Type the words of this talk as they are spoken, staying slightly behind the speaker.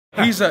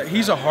He's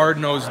a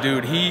hard-nosed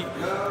dude.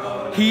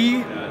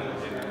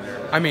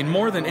 I mean,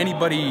 more than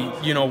anybody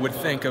would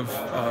think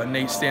of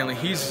Nate Stanley.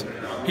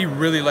 He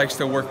really likes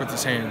to work with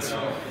his hands,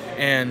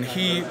 and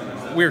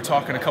we were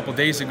talking a couple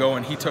days ago,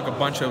 and he took a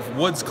bunch of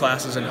woods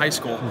classes in high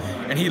school,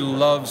 and he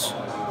loves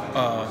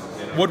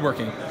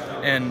woodworking.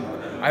 And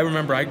I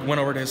remember I went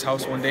over to his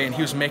house one day, and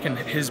he was making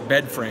his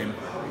bed frame,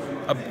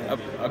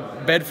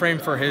 a bed frame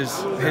for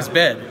his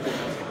bed.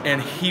 And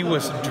he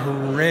was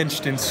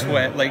drenched in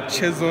sweat, like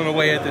chiseling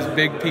away at this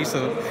big piece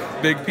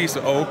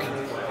of oak.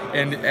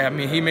 And I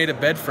mean, he made a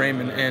bed frame,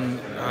 and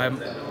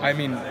I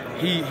mean,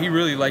 he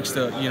really likes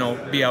to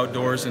be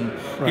outdoors, and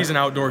he's an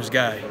outdoors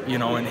guy,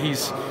 and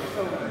he's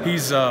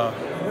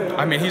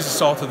I mean, he's a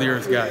salt of the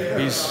earth guy.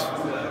 He's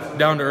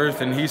down to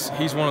earth, and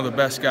he's one of the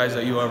best guys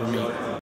that you'll ever meet.